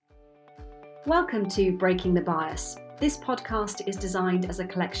Welcome to Breaking the Bias. This podcast is designed as a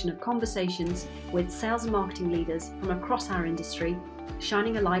collection of conversations with sales and marketing leaders from across our industry,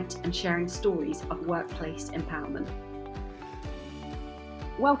 shining a light and sharing stories of workplace empowerment.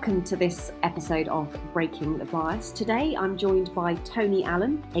 Welcome to this episode of Breaking the Bias. Today I'm joined by Toni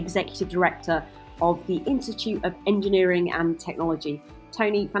Allen, Executive Director of the Institute of Engineering and Technology.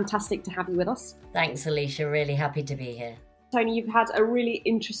 Toni, fantastic to have you with us. Thanks, Alicia. Really happy to be here. Toni, you've had a really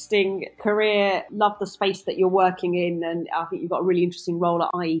interesting career, love the space that you're working in, and I think you've got a really interesting role at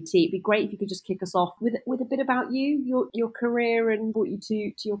IET. It'd be great if you could just kick us off with a bit about you, your career, and brought you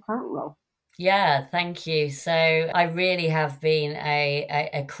to your current role. Yeah, thank you. So I really have been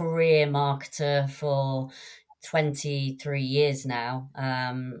a career marketer for 23 years now,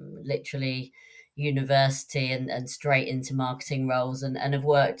 literally university and straight into marketing roles and have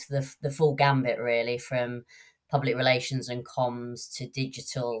worked the full gambit really, from public relations and comms to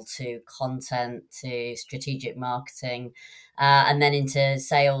digital to content to strategic marketing, and then into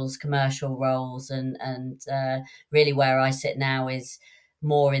sales, commercial roles, and really where I sit now is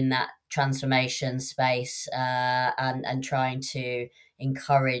more in that transformation space, and trying to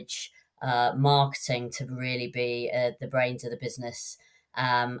encourage marketing to really be the brains of the business,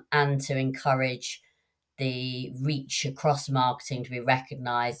 and to encourage the reach across marketing to be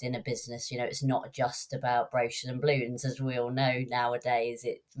recognised in a business. You know, it's not just about brochures and balloons, as we all know nowadays.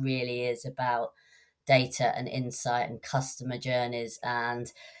 It really is about data and insight and customer journeys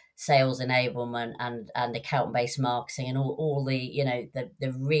and sales enablement and account-based marketing and all the, you know,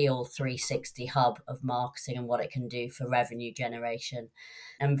 the real 360 hub of marketing and what it can do for revenue generation.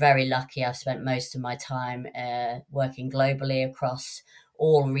 I'm very lucky. I've spent most of my time working globally across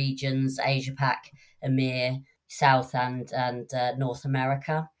all regions, Asia Pac, EMEA, South and North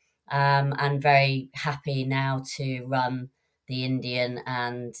America. And very happy now to run the Indian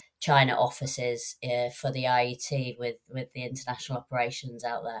and China offices for the IET with the international operations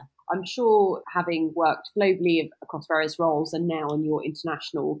out there. I'm sure, having worked globally across various roles and now in your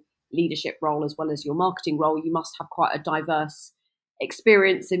international leadership role as well as your marketing role, you must have quite a diverse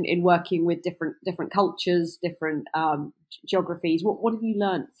experience in working with different cultures, different geographies. What have you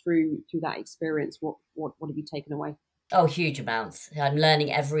learned through that experience? What have you taken away? Oh, huge amounts. I'm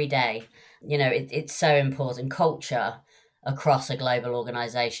learning every day. You know, it's so important. Culture across a global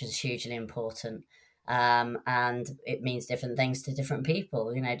organization is hugely important. And it means different things to different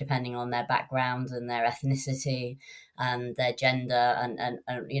people, you know, depending on their background and their ethnicity and their gender and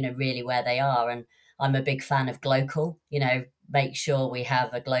you know, really where they are. And I'm a big fan of glocal, you know, make sure we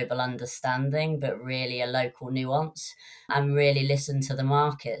have a global understanding, but really a local nuance, and really listen to the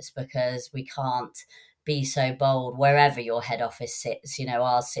markets, because we can't be so bold wherever your head office sits. You know,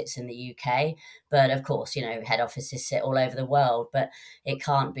 ours sits in the UK, but of course, you know, head offices sit all over the world, but it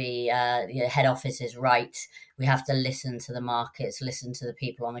can't be, you know, head office is right. We have to listen to the markets, listen to the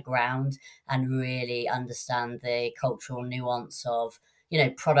people on the ground, and really understand the cultural nuance of, you know,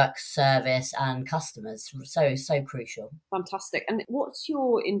 products, service and customers. So crucial. Fantastic. And what's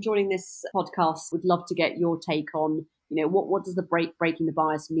in joining this podcast? Would love to get your take on, you know, what does the breaking the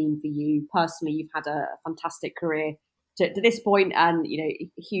bias mean for you personally? You've had a fantastic career to this point, and you know,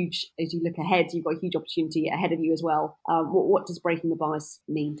 huge, as you look ahead, you've got a huge opportunity ahead of you as well. What does breaking the bias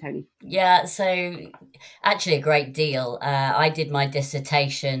mean, Toni? Yeah, so actually a great deal. I did my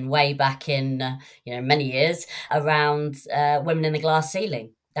dissertation way back in, you know, many years around women in the glass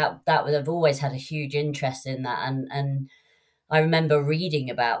ceiling. That would have always had a huge interest in that, and I remember reading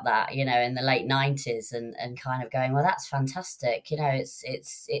about that, you know, in the late 90s and kind of going, well, that's fantastic. You know,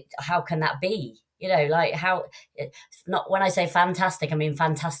 it. How can that be? You know, like how, not when I say fantastic, I mean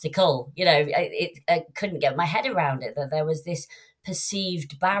fantastical. You know, I couldn't get my head around it, that there was this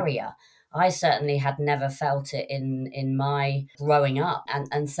perceived barrier. I certainly had never felt it in my growing up.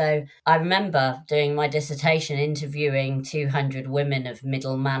 And so I remember doing my dissertation, interviewing 200 women of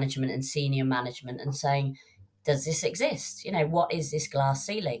middle management and senior management and saying, does this exist? You know, what is this glass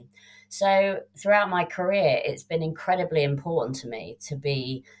ceiling? So throughout my career, it's been incredibly important to me to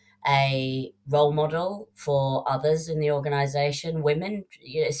be a role model for others in the organization, women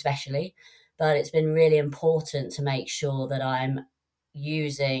especially, but it's been really important to make sure that I'm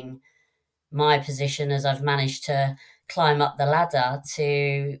using my position as I've managed to climb up the ladder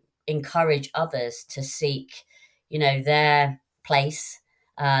to encourage others to seek, you know, their place,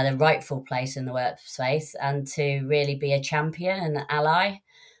 the rightful place in the workspace, and to really be a champion and an ally.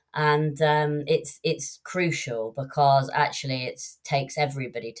 And it's crucial, because actually it takes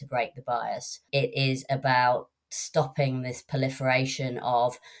everybody to break the bias. It is about stopping this proliferation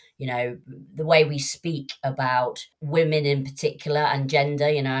of, the way we speak about women in particular and gender.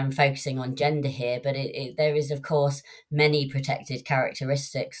 I'm focusing on gender here, but there is, of course, many protected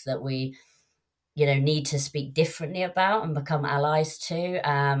characteristics that we need to speak differently about and become allies to.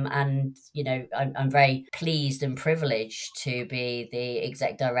 And I'm very pleased and privileged to be the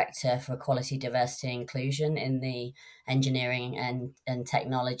exec director for equality, diversity and inclusion in the engineering and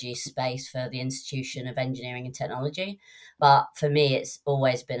technology space for the Institution of Engineering and Technology. But for me, it's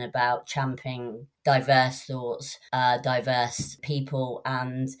always been about championing diverse thoughts, diverse people,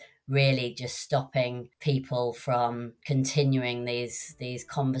 and really just stopping people from continuing these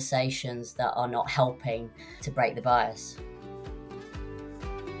conversations that are not helping to break the bias.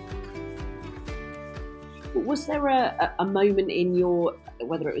 Was there a moment in your,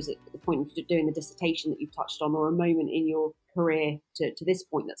 whether it was at the point of doing the dissertation that you've touched on, or a moment in your career to this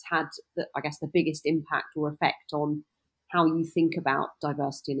point that's had, the biggest impact or effect on how you think about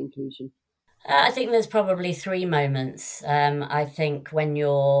diversity and inclusion? I think there's probably three moments. I think when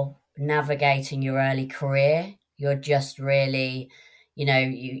you're navigating your early career, you're just really,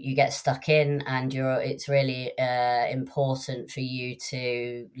 you get stuck in, and it's really important for you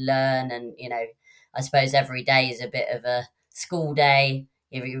to learn. And, I suppose every day is a bit of a school day.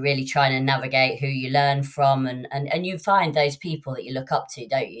 You're really trying to navigate who you learn from, and you find those people that you look up to,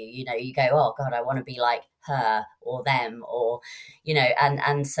 don't you? You go, oh God, I want to be like her or them, or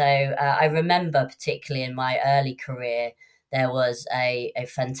and so I remember, particularly in my early career, there was a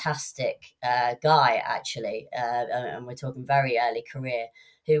fantastic guy, actually, and we're talking very early career,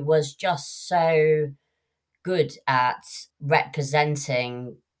 who was just so good at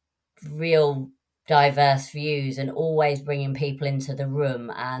representing real diverse views and always bringing people into the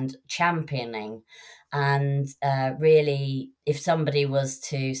room and championing. And really, if somebody was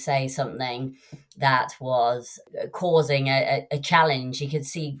to say something that was causing a challenge, you could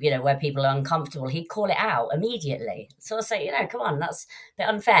see, where people are uncomfortable, he'd call it out immediately. So I say, come on, that's a bit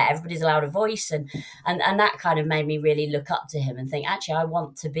unfair. Everybody's allowed a voice. And that kind of made me really look up to him and think, actually, I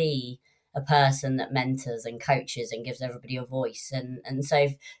want to be a person that mentors and coaches and gives everybody a voice. And so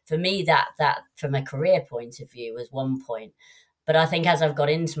for me, that from a career point of view was one point. But I think as I've got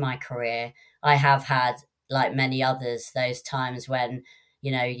into my career, I have had, like many others, those times when,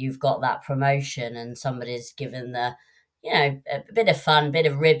 you've got that promotion and somebody's given the, a bit of fun, bit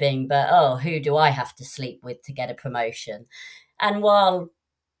of ribbing, but, oh, who do I have to sleep with to get a promotion? And while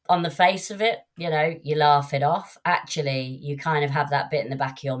on the face of it, you laugh it off, actually, you kind of have that bit in the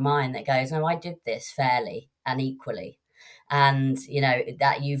back of your mind that goes, no, I did this fairly and equally. And,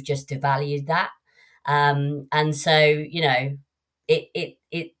 that you've just devalued that. And so,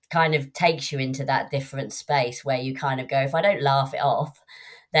 it kind of takes you into that different space where you kind of go, if I don't laugh it off,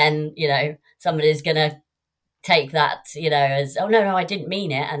 then, somebody's going to take that, as, oh no, I didn't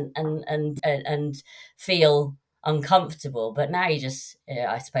mean it, and feel uncomfortable. But now you just,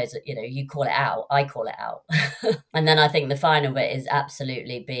 I suppose, you call it out, I call it out. And then I think the final bit is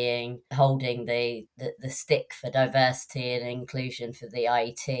absolutely holding the stick for diversity and inclusion for the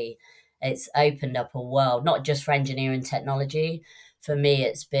IET. It's opened up a world, not just for engineering and technology. For me,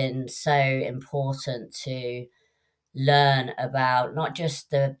 it's been so important to learn about not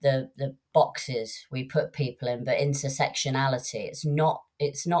just the boxes we put people in, but intersectionality. It's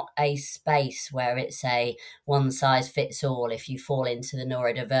not a space where it's a one size fits all. If you fall into the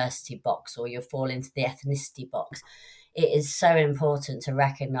neurodiversity box or you fall into the ethnicity box, it is so important to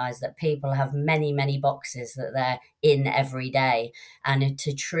recognize that people have many, many boxes that they're in every day. And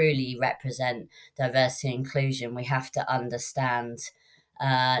to truly represent diversity and inclusion, we have to understand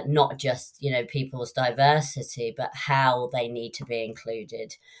not just people's diversity, but how they need to be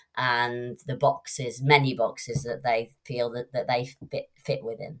included, and the many boxes that they feel that they fit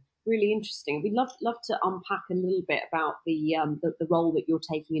within. Really interesting. We'd love to unpack a little bit about the role that you're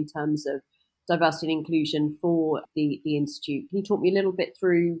taking in terms of diversity and inclusion for the institute. Can you talk me a little bit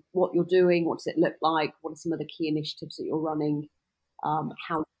through what you're doing? What does it look like? What are some of the key initiatives that you're running? How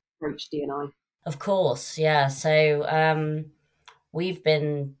you approach D&I? Of course, yeah. So we've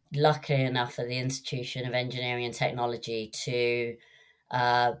been lucky enough at the Institution of Engineering and Technology to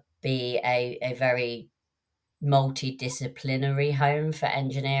be a very multidisciplinary home for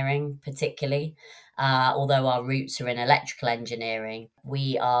engineering, particularly. Although our roots are in electrical engineering,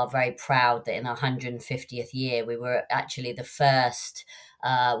 we are very proud that in our 150th year, we were actually the first,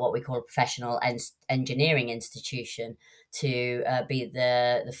 what we call a professional engineering institution, to be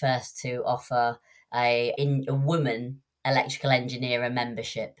the first to offer a woman electrical engineer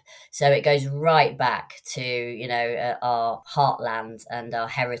membership. So it goes right back to our heartland and our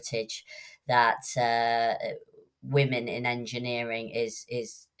heritage, that women in engineering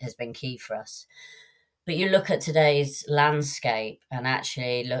has been key for us. But you look at today's landscape and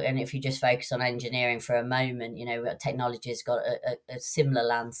actually look, and if you just focus on engineering for a moment, technology's got a similar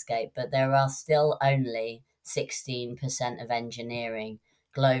landscape, but there are still only 16% of engineering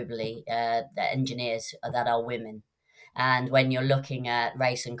globally, the engineers that are women. And when you're looking at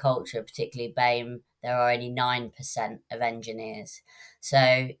race and culture, particularly BAME, there are only 9% of engineers.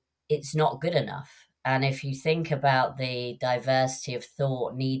 So it's not good enough. And if you think about the diversity of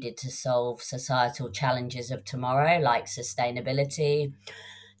thought needed to solve societal challenges of tomorrow, like sustainability,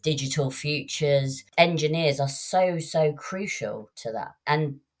 digital futures, engineers are so crucial to that.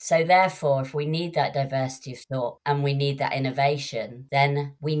 And so therefore, if we need that diversity of thought and we need that innovation,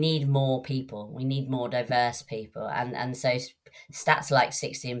 then we need more people. We need more diverse people. And so stats like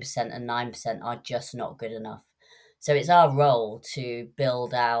 16% and 9% are just not good enough. So it's our role to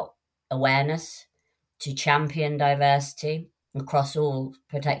build out awareness, to champion diversity across all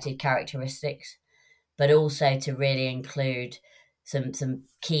protected characteristics, but also to really include some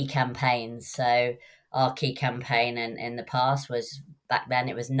key campaigns. So our key campaign in the past was, back then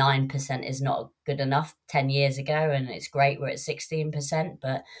it was 9% is not good enough 10 years ago, and it's great we're at 16%,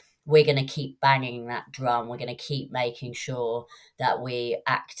 but we're going to keep banging that drum. We're going to keep making sure that we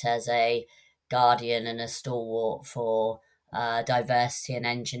act as a guardian and a stalwart for diversity and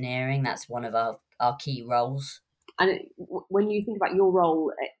engineering. That's one of our key roles. And when you think about your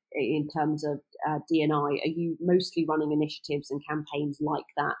role in terms of D&I, are you mostly running initiatives and campaigns like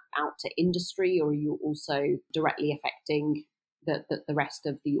that out to industry, or are you also directly affecting the rest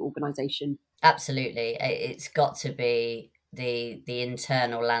of the organisation? Absolutely. It's got to be the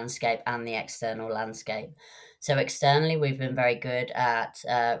internal landscape and the external landscape. So externally, we've been very good at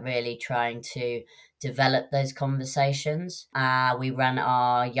really trying to develop those conversations. We run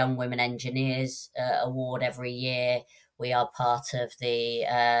our Young Women Engineers award every year. We are part of the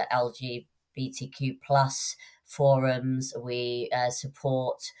LGBTQ plus forums. We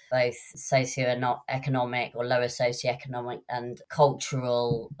support both socioeconomic or lower socioeconomic and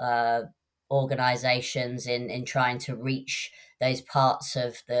cultural organizations in trying to reach those parts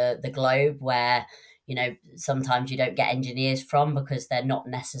of the globe where sometimes you don't get engineers from because they're not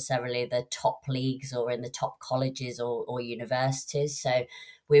necessarily the top leagues or in the top colleges or universities. So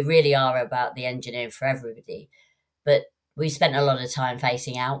we really are about the engineering for everybody. But we spent a lot of time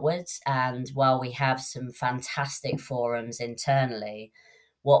facing outwards, and while we have some fantastic forums internally,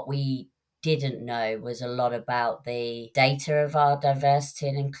 what we didn't know was a lot about the data of our diversity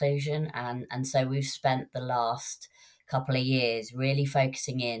and inclusion. And so we've spent the last couple of years really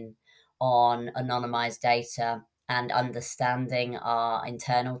focusing in on anonymized data and understanding our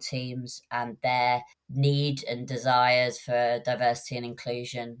internal teams and their need and desires for diversity and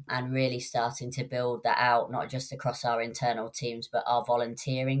inclusion, and really starting to build that out, not just across our internal teams, but our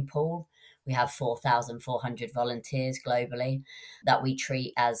volunteering pool. We have 4,400 volunteers globally that we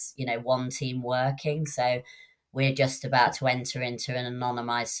treat as, one team working. So we're just about to enter into an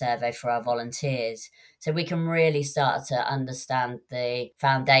anonymized survey for our volunteers, so we can really start to understand the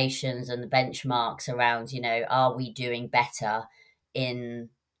foundations and the benchmarks around, are we doing better in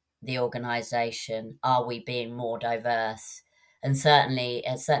the organization? Are we being more diverse? And certainly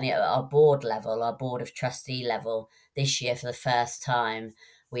at our board level, our board of trustee level, this year for the first time,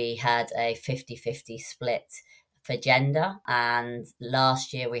 we had a 50-50 split for gender, and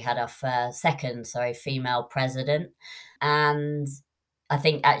last year we had our second female president, and I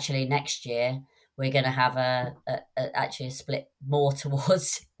think actually next year we're going to have actually a split more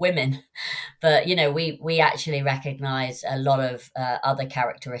towards women. But we actually recognize a lot of other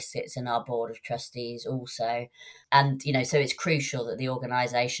characteristics in our board of trustees also, and so it's crucial that the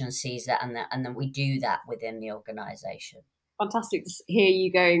organization sees that, and that we do that within the organization. Fantastic to hear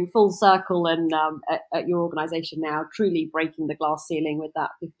you going full circle and at your organisation now, truly breaking the glass ceiling with that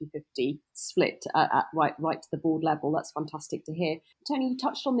 50-50 split at right to the board level. That's fantastic to hear. Toni, you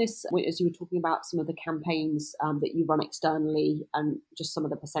touched on this as you were talking about some of the campaigns that you run externally and just some of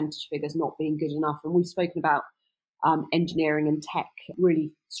the percentage figures not being good enough. And we've spoken about engineering and tech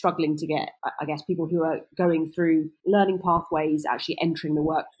really struggling to get, I guess, people who are going through learning pathways actually entering the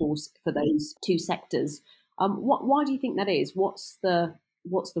workforce for those two sectors. Why do you think that is? What's the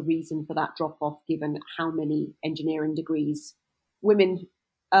reason for that drop off, given how many engineering degrees women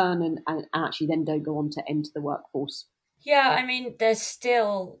earn and actually then don't go on to enter the workforce? Yeah, I mean, there's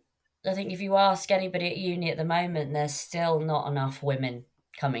still, I think if you ask anybody at uni at the moment, there's still not enough women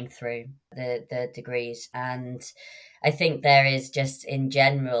coming through the degrees. And I think there is just in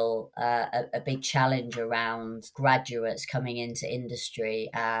general a big challenge around graduates coming into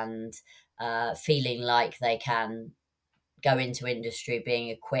industry and feeling like they can go into industry being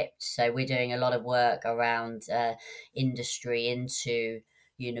equipped. So we're doing a lot of work around industry into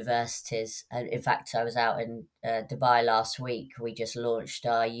universities. And in fact, I was out in Dubai last week. We just launched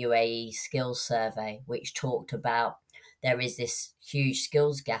our UAE skills survey, which talked about there is this huge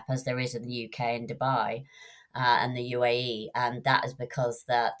skills gap, as there is in the UK and Dubai. And the UAE, and that is because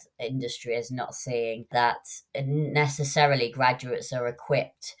that industry is not seeing that necessarily graduates are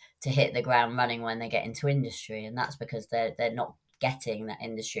equipped to hit the ground running when they get into industry, and that's because they're not getting that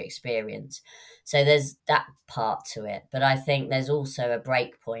industry experience. So there's that part to it, but I think there's also a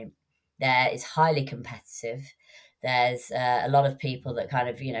break point. There is highly competitive. There's a lot of people that kind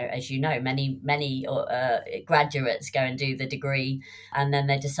of, as you know, many graduates go and do the degree, and then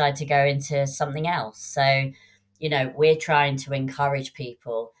they decide to go into something else. So, we're trying to encourage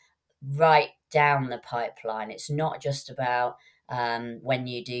people right down the pipeline. It's not just about when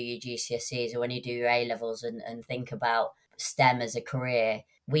you do your GCSEs or when you do your A levels and think about STEM as a career.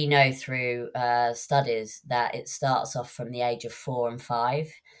 We know through studies that it starts off from the age of 4 and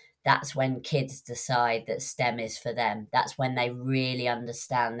 5. That's when kids decide that STEM is for them. That's when they really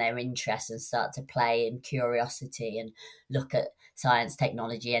understand their interests and start to play in curiosity and look at science,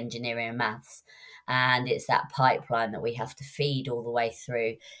 technology, engineering, and maths. And it's that pipeline that we have to feed all the way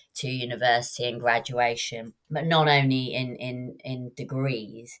through to university and graduation, but not only in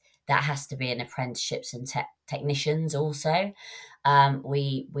degrees. That has to be in apprenticeships and technicians also.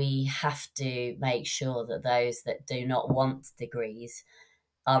 We have to make sure that those that do not want degrees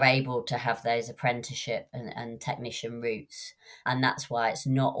are able to have those apprenticeship and technician routes. And that's why it's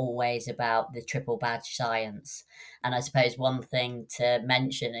not always about the triple badge science. And I suppose one thing to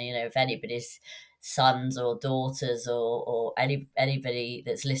mention, if anybody's sons or daughters or anybody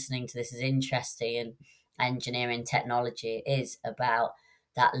that's listening to this is interested in engineering technology, is about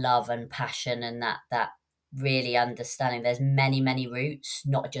that love and passion and that really understanding there's many routes,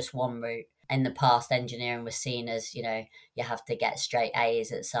 not just one route. In the past, engineering was seen as, you have to get straight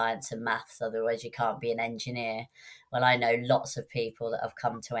A's at science and maths, otherwise you can't be an engineer. Well, I know lots of people that have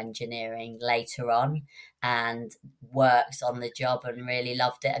come to engineering later on and worked on the job and really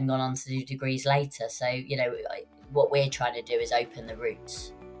loved it and gone on to do degrees later. So, what we're trying to do is open the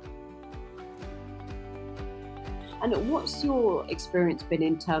routes. And what's your experience been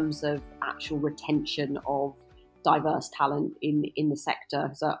in terms of actual retention of diverse talent in the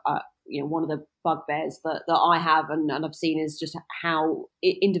sector? So, one of the bugbears that I have and I've seen is just how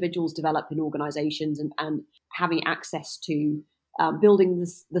individuals develop in organisations and having access to building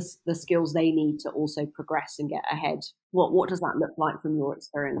the skills they need to also progress and get ahead. What does that look like from your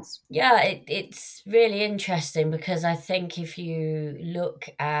experience? Yeah, it's really interesting, because I think if you look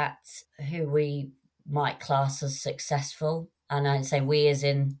at who we might class as successful, and I'd say we as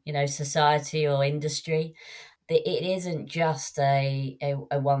in, society or industry, it isn't just a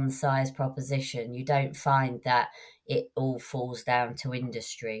one-size proposition. You don't find that it all falls down to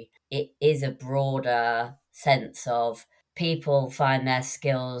industry. It is a broader sense of people find their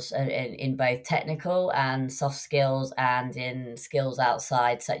skills in both technical and soft skills and in skills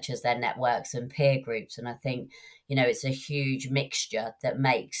outside, such as their networks and peer groups. And I think, it's a huge mixture that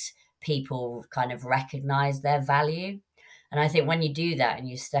makes people kind of recognize their value. And I think when you do that and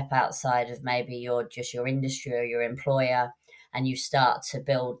you step outside of maybe your industry or your employer, and you start to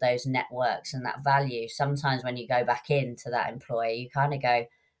build those networks and that value, sometimes when you go back into that employer, you kind of go,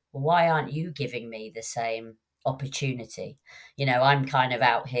 well, why aren't you giving me the same opportunity? I'm kind of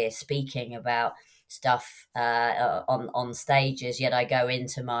out here speaking about stuff on stages, yet I go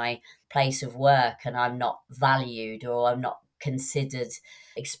into my place of work and I'm not valued, or I'm not considered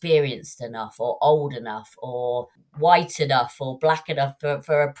experienced enough or old enough or white enough or black enough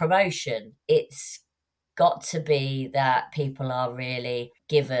for a promotion. It's got to be that people are really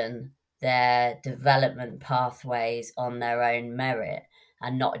given their development pathways on their own merit,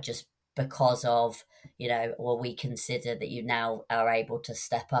 and not just because of, well, we consider that you now are able to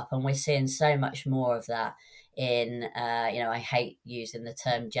step up. And we're seeing so much more of that in, I hate using the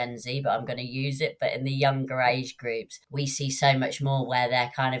term Gen Z, but I'm going to use it. But in the younger age groups, we see so much more where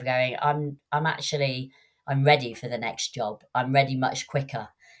they're kind of going, I'm ready for the next job. I'm ready much quicker.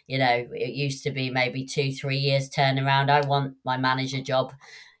 It used to be maybe 2-3 years turnaround. I want my manager job,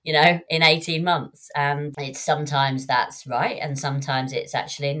 in 18 months. And it's sometimes that's right. And sometimes it's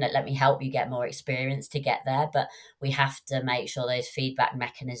actually, let me help you get more experience to get there. But we have to make sure those feedback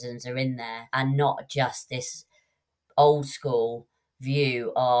mechanisms are in there, and not just this old school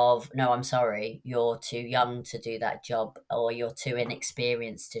view of, no, I'm sorry, you're too young to do that job, or you're too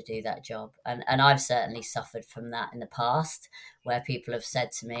inexperienced to do that job. And I've certainly suffered from that in the past, where people have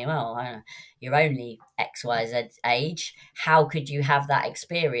said to me, well, I don't know, you're only XYZ age, how could you have that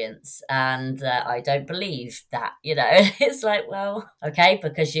experience? And I don't believe that, it's like, well, okay,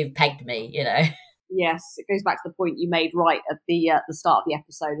 because you've pegged me. Yes, it goes back to the point you made right at the start of the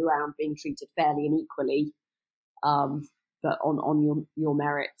episode around being treated fairly and equally, but on your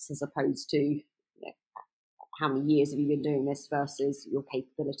merits, as opposed to, how many years have you been doing this versus your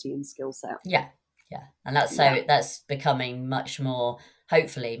capability and skill set. Yeah, and that's becoming much more,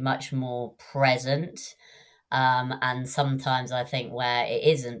 hopefully much more present. And sometimes I think where it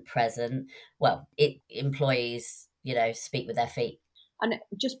isn't present, well, employees, speak with their feet. And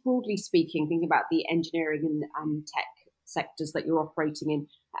just broadly speaking, thinking about the engineering and tech sectors that you're operating in,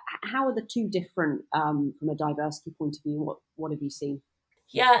 how are the two different, from a diversity point of view? What have you seen?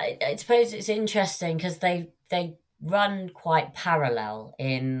 Yeah, I suppose it's interesting because they run quite parallel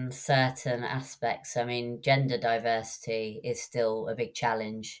in certain aspects. I mean, gender diversity is still a big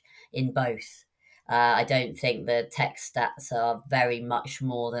challenge in both. I don't think the tech stats are very much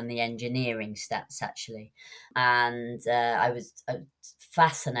more than the engineering stats, actually. And I was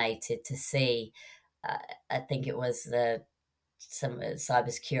fascinated to see, I think it was some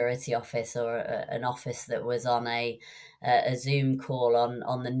cybersecurity office, or an office that was on a Zoom call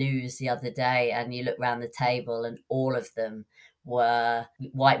on the news the other day, and you look around the table and all of them were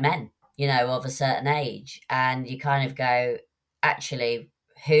white men, of a certain age, and you kind of go, actually,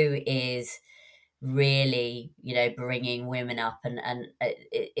 who is really, bringing women up? And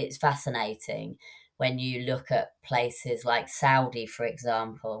it's fascinating when you look at places like Saudi, for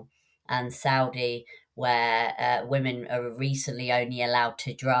example, and Saudi, where women are recently only allowed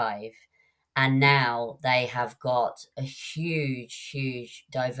to drive, and now they have got a huge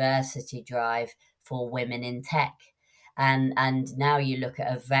diversity drive for women in tech. And now you look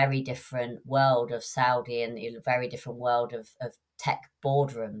at a very different world of Saudi, and a very different world of tech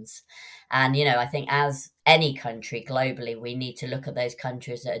boardrooms. And I think, as any country globally, we need to look at those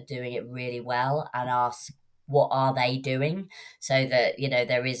countries that are doing it really well and ask, what are they doing, so that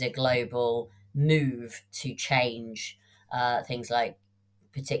there is a global move to change things like,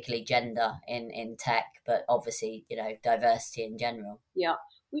 particularly gender in tech, but obviously diversity in general. Yeah.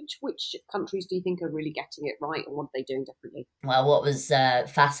 Which countries do you think are really getting it right, and what are they doing differently? Well, what was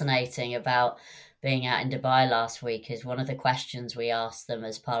fascinating about being out in Dubai last week is one of the questions we asked them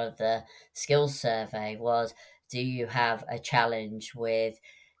as part of the skills survey was, do you have a challenge with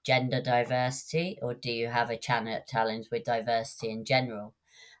gender diversity, or do you have a challenge with diversity in general?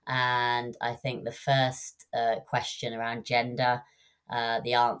 And I think the first question around gender,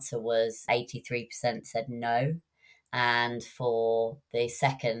 the answer was 83% said no. And for the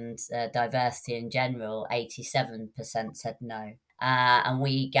second, diversity in general, 87% said no. And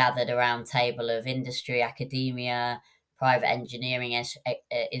we gathered a round table of industry, academia, private engineering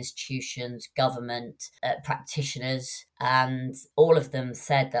institutions, government, practitioners, and all of them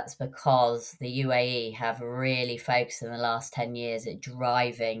said that's because the UAE have really focused in the last 10 years at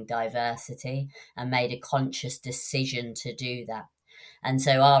driving diversity and made a conscious decision to do that. And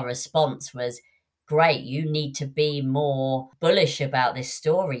so our response was, great, you need to be more bullish about this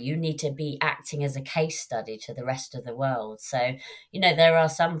story. You need to be acting as a case study to the rest of the world. So, there are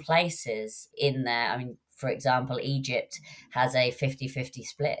some places in there. I mean, for example, Egypt has a 50-50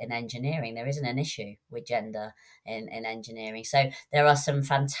 split in engineering. There isn't an issue with gender in engineering. So there are some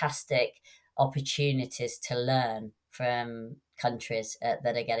fantastic opportunities to learn from countries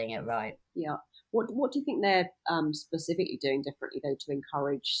that are getting it right. Yeah. What do you think they're specifically doing differently, though, to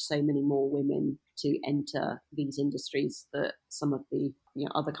encourage so many more women to enter these industries that some of the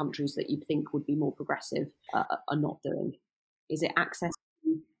other countries that you'd think would be more progressive are not doing? Is it access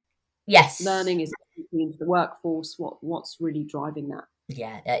to Yes. learning? Is it into the workforce? What's really driving that?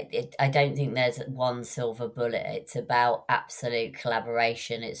 Yeah, I don't think there's one silver bullet. It's about absolute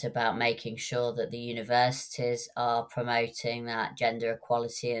collaboration. It's about making sure that the universities are promoting that gender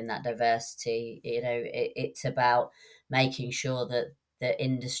equality and that diversity. It's about making sure that the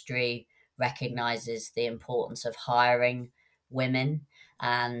industry recognizes the importance of hiring women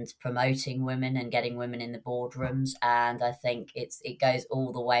and promoting women and getting women in the boardrooms. And I think it goes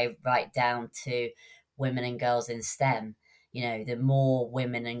all the way right down to women and girls in STEM. The more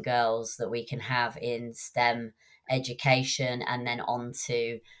women and girls that we can have in STEM education, and then on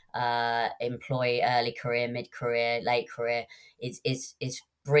to employ early career, mid career, late career, is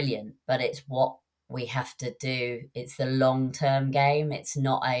brilliant. But it's what we have to do, it's the long-term game. It's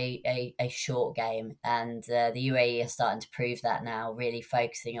not a short game. And the UAE are starting to prove that now, really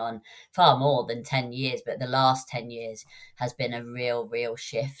focusing on far more than 10 years, but the last 10 years has been a real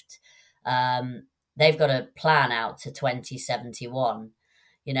shift. They've got a plan out to 2071,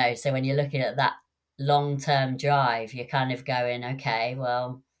 so when you're looking at that long-term drive, you're kind of going, okay,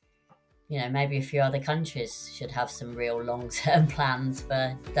 well, maybe a few other countries should have some real long-term plans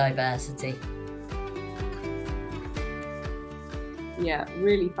for diversity. Yeah,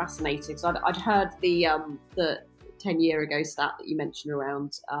 really fascinating. So I'd heard the 10-year ago stat that you mentioned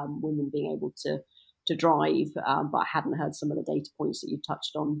around women being able to drive, but I hadn't heard some of the data points that you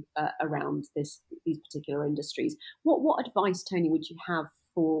touched on around these particular industries. What advice, Toni, would you have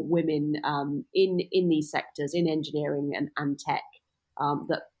for women in these sectors, in engineering and tech,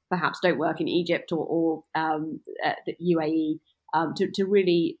 that perhaps don't work in Egypt or the UAE, to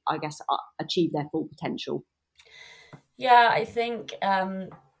really, I guess, achieve their full potential? Yeah, I think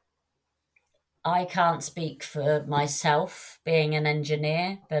I can't speak for myself being an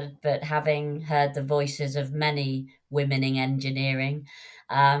engineer, but having heard the voices of many women in engineering,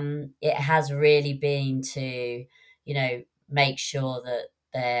 it has really been to, make sure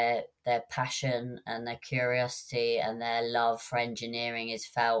that their passion and their curiosity and their love for engineering is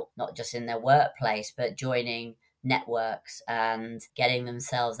felt not just in their workplace, but joining networks and getting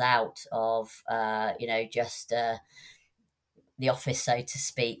themselves out of, just the office, so to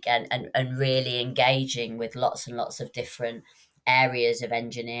speak, and really engaging with lots and lots of different areas of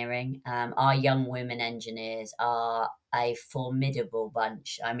engineering. Our young women engineers are a formidable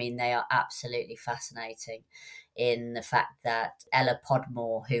bunch. I mean, they are absolutely fascinating in the fact that Ella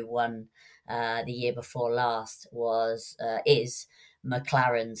Podmore, who won the year before last, is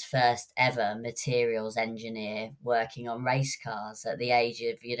McLaren's first ever materials engineer working on race cars at the age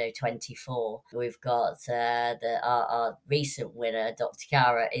of 24. We've got our recent winner, Dr.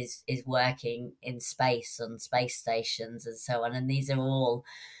 Kara, is working in space on space stations and so on, and these are all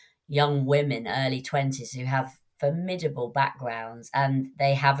young women, early 20s, who have formidable backgrounds, and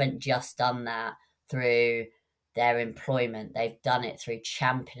they haven't just done that through their employment. They've done it through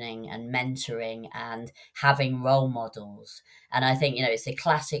championing and mentoring and having role models. And I think, it's a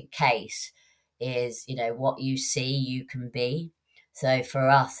classic case is, what you see, you can be. So for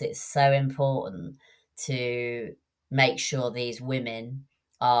us, it's so important to make sure these women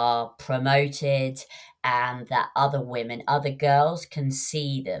are promoted and that other women, other girls can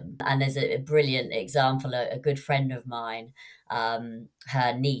see them. And there's a brilliant example, a good friend of mine,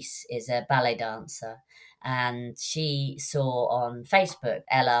 her niece is a ballet dancer, and she saw on Facebook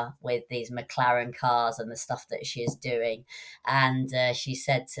Ella with these McLaren cars and the stuff that she is doing. And she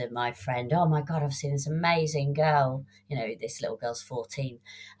said to my friend, "Oh my God, I've seen this amazing girl. This little girl's 14.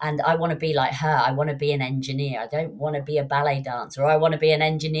 And I want to be like her. I want to be an engineer. I don't want to be a ballet dancer, or I want to be an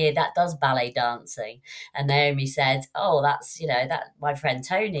engineer that does ballet dancing." And Naomi said, "Oh, that's, that my friend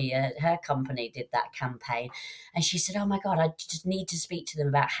Toni, her company did that campaign." And she said, "Oh my God, I just need to speak to them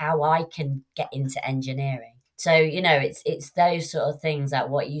about how I can get into engineering." So, it's those sort of things, that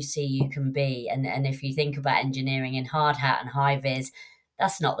what you see, you can be. And if you think about engineering in hard hat and high vis,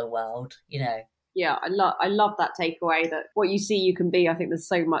 that's not the world. Yeah, I love that takeaway, that what you see you can be. I think there's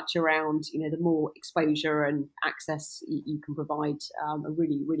so much around, the more exposure and access you can provide, a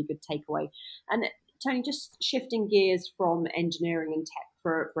really good takeaway. And Toni, just shifting gears from engineering and tech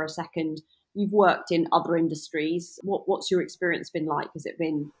for a second, you've worked in other industries. What's your experience been like? Has it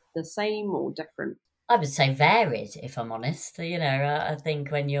been the same or different? I would say varied, if I'm honest. I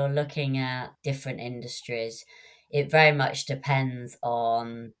think when you're looking at different industries, it very much depends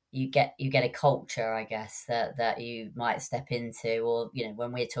on, you get a culture, I guess, that you might step into, or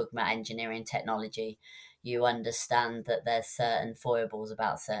when we're talking about engineering technology, you understand that there's certain foibles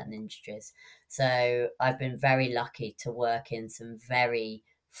about certain industries. So I've been very lucky to work in some very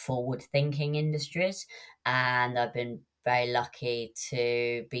forward thinking industries, and I've been very lucky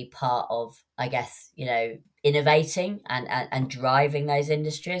to be part of, I guess, innovating and driving those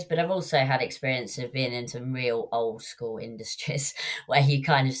industries. But I've also had experience of being in some real old school industries where you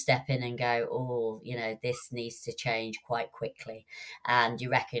kind of step in and go, oh, this needs to change quite quickly. And you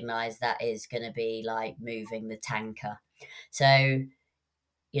recognize that is going to be like moving the tanker. So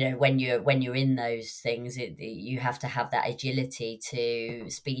when you're in those things, you have to have that agility to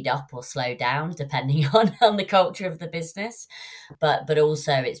speed up or slow down depending on the culture of the business. But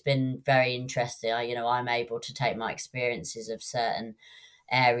also, it's been very interesting. I'm able to take my experiences of certain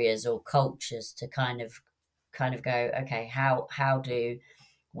areas or cultures to kind of go, okay, how do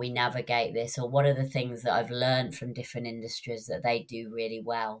we navigate this, or what are the things that I've learned from different industries that they do really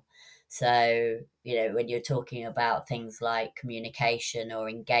well. So, when you're talking about things like communication or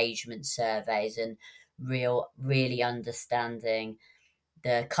engagement surveys and really understanding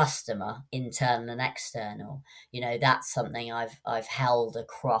the customer, internal and external, that's something I've held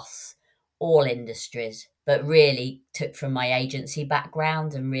across all industries, but really took from my agency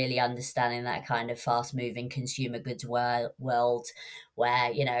background and really understanding that kind of fast moving consumer goods world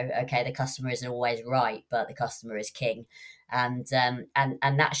where, okay, the customer isn't always right, but the customer is king. And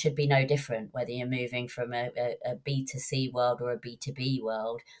that should be no different whether you're moving from a B2C world or a B2B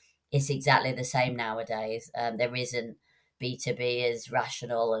world. It's exactly the same nowadays. There isn't B2B is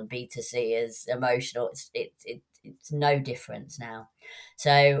rational and B2C is emotional. It's no difference now.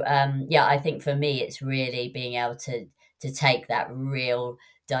 So yeah, I think for me it's really being able to take that real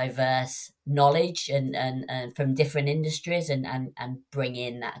diverse knowledge and from different industries and bring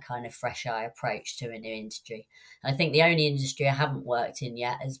in that kind of fresh eye approach to a new industry. I think the only industry I haven't worked in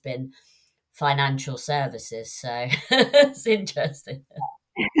yet has been financial services. So it's interesting.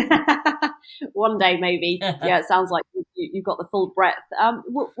 One day, maybe. Yeah, it sounds like you've got the full breadth.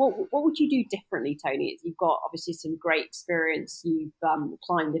 What would you do differently, Toni? You've got obviously some great experience. You've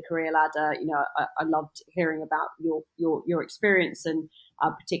climbed the career ladder. I loved hearing about your experience and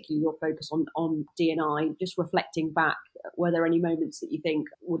particularly your focus on D&I. Just reflecting back, were there any moments that you think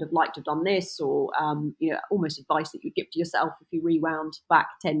would have liked to have done this, or almost advice that you'd give to yourself if you rewound back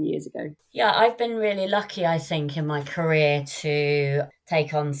 10 years ago? Yeah, I've been really lucky, I think, in my career to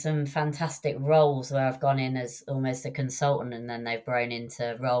take on some fantastic roles where I've gone in as almost a consultant and then they've grown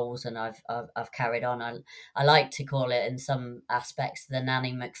into roles and I've carried on. I like to call it in some aspects the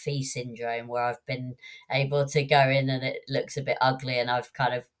Nanny McPhee syndrome, where I've been able to go in and it looks a bit ugly and I've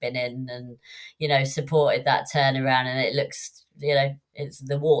kind of been in and, supported that turnaround and it looks, it's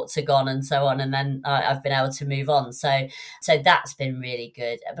the warts are gone and so on. And then I've been able to move on. So that's been really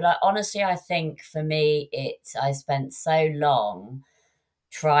good. But honestly, I think for me, I spent so long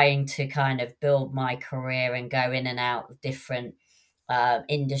trying to kind of build my career and go in and out of different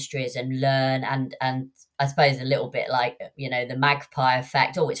industries and learn and I suppose a little bit like the magpie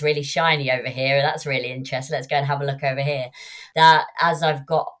effect. Oh, it's really shiny over here, that's really interesting, let's go and have a look over here. That as I've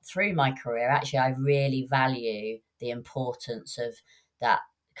got through my career, actually I really value the importance of that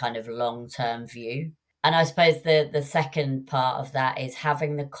kind of long-term view. And I suppose the second part of that is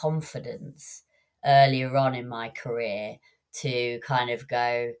having the confidence earlier on in my career to kind of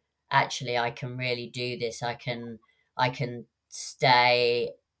go, actually, I can really do this. I can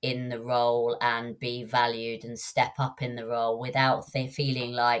stay in the role and be valued and step up in the role without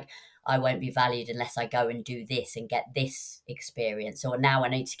feeling like I won't be valued unless I go and do this and get this experience, or now I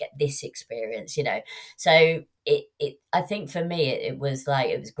need to get this experience. So it I think for me it was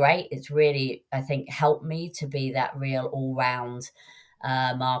great. It's really, I think, helped me to be that real all-round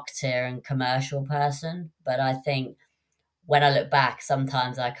marketer and commercial person. But I think when I look back,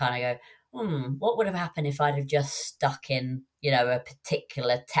 sometimes I kind of go, what would have happened if I'd have just stuck in, a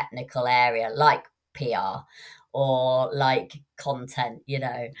particular technical area like PR or like content,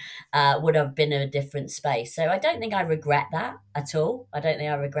 would have been a different space. So I don't think I regret that at all. I don't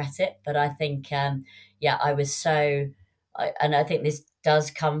think I regret it. But I think, I was and I think this does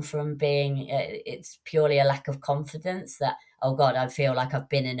come from being, it's purely a lack of confidence that, oh God, I feel like I've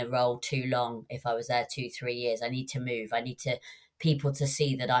been in a role too long. If I was there 2-3 years, I need to move. I need people to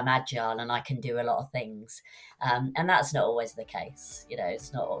see that I'm agile and I can do a lot of things. And that's not always the case.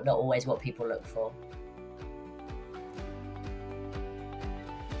 It's not always what people look for.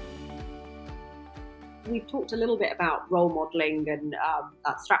 We've talked a little bit about role modelling and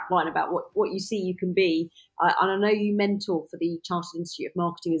that strapline about what you see you can be. And I know you mentor for the Chartered Institute of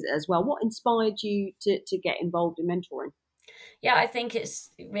Marketing as well. What inspired you to get involved in mentoring? Yeah, I think it's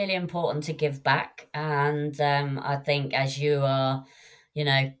really important to give back. And I think as you are,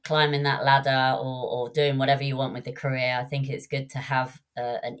 climbing that ladder or doing whatever you want with the career, I think it's good to have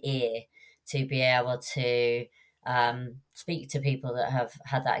an ear to be able to speak to people that have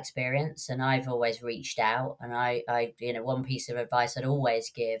had that experience. And I've always reached out. And one piece of advice I'd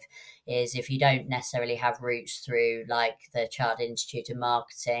always give is, if you don't necessarily have roots through like the Chartered Institute of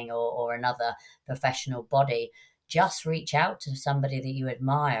Marketing or another professional body, just reach out to somebody that you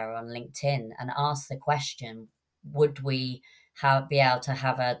admire on LinkedIn and ask the question, would we be able to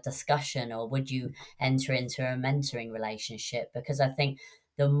have a discussion, or would you enter into a mentoring relationship? Because I think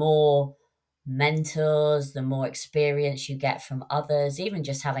the more mentors, the more experience you get from others, even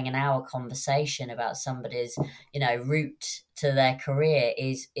just having an hour conversation about somebody's route to their career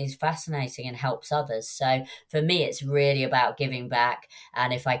is fascinating and helps others. So for me, it's really about giving back,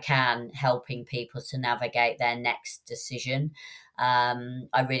 and if I can, helping people to navigate their next decision.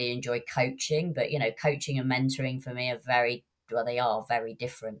 I really enjoy coaching, but coaching and mentoring for me they are very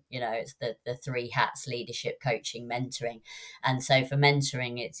different. It's the three hats: leadership, coaching, mentoring. And so for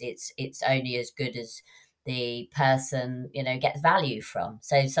mentoring, it's only as good as the person gets value from.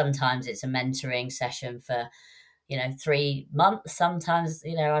 So sometimes it's a mentoring session for 3 months. Sometimes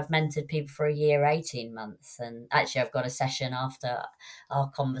I've mentored people for a year, 18 months. And actually I've got a session after our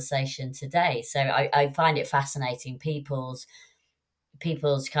conversation today. So I find it fascinating, people's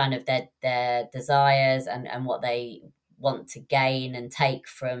kind of their desires and what they want to gain and take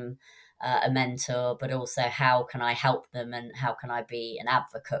from a mentor, but also how can I help them and how can I be an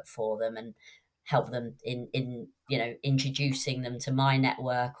advocate for them and help them in introducing them to my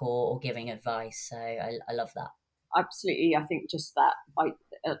network or giving advice. So I love that. Absolutely. I think just that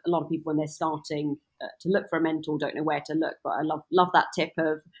a lot of people when they're starting to look for a mentor don't know where to look, but I love that tip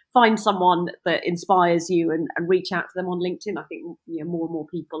of find someone that inspires you and reach out to them on LinkedIn. I think more and more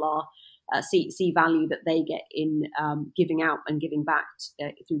people are see value that they get in giving out and giving back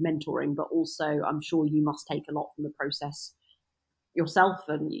through mentoring, but also I'm sure you must take a lot from the process yourself,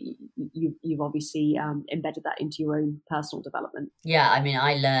 and you've obviously embedded that into your own personal development. Yeah, I mean,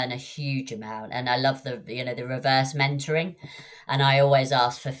 I learn a huge amount, and I love the reverse mentoring, and I always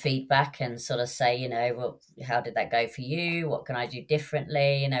ask for feedback and sort of say, well, how did that go for you? What can I do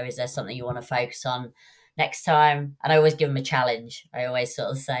differently? Is there something you want to focus on next time? And I always give them a challenge. I always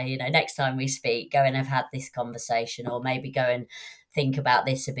sort of say, next time we speak, go and have had this conversation, or maybe go and think about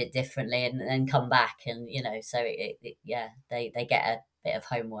this a bit differently and then come back. And so they get a bit of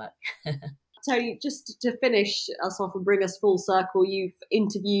homework. Toni, just to finish us off and bring us full circle, you've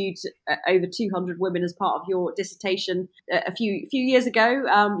interviewed over 200 women as part of your dissertation a few years ago.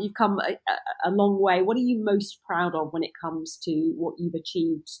 You've come a long way. What are you most proud of when it comes to what you've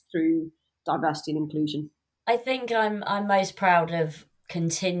achieved through diversity and inclusion? I think I'm most proud of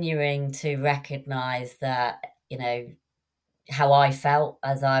continuing to recognise that how I felt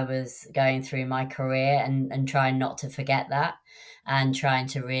as I was going through my career and trying not to forget that, and trying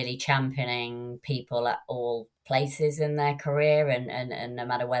to really championing people at all places in their career and no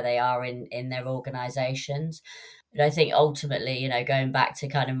matter where they are in their organizations. But I think ultimately, going back to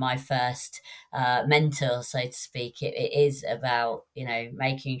kind of my first mentor, so to speak, it is about,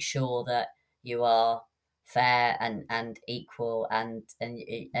 making sure that you are fair and equal and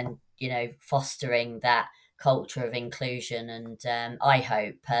fostering that culture of inclusion. And I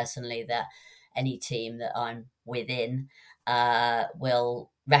hope personally that any team that I'm within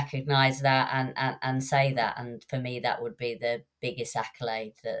will recognize that and say that. And for me, that would be the biggest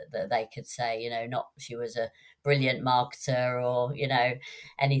accolade that they could say, not she was a brilliant marketer or,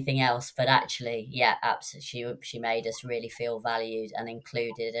 anything else, but actually, yeah, absolutely. She made us really feel valued and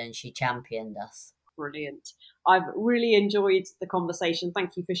included, and she championed us. Brilliant. I've really enjoyed the conversation.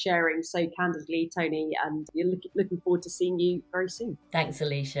 Thank you for sharing so candidly, Toni, and you're looking forward to seeing you very soon. Thanks,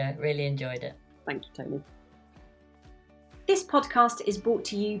 Alicia. Really enjoyed it. Thank you, Toni. This podcast is brought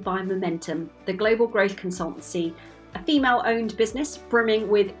to you by Momentum, the global growth consultancy, a female-owned business brimming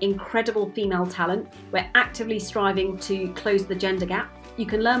with incredible female talent. We're actively striving to close the gender gap. You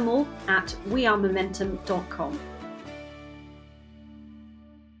can learn more at wearemomentum.com.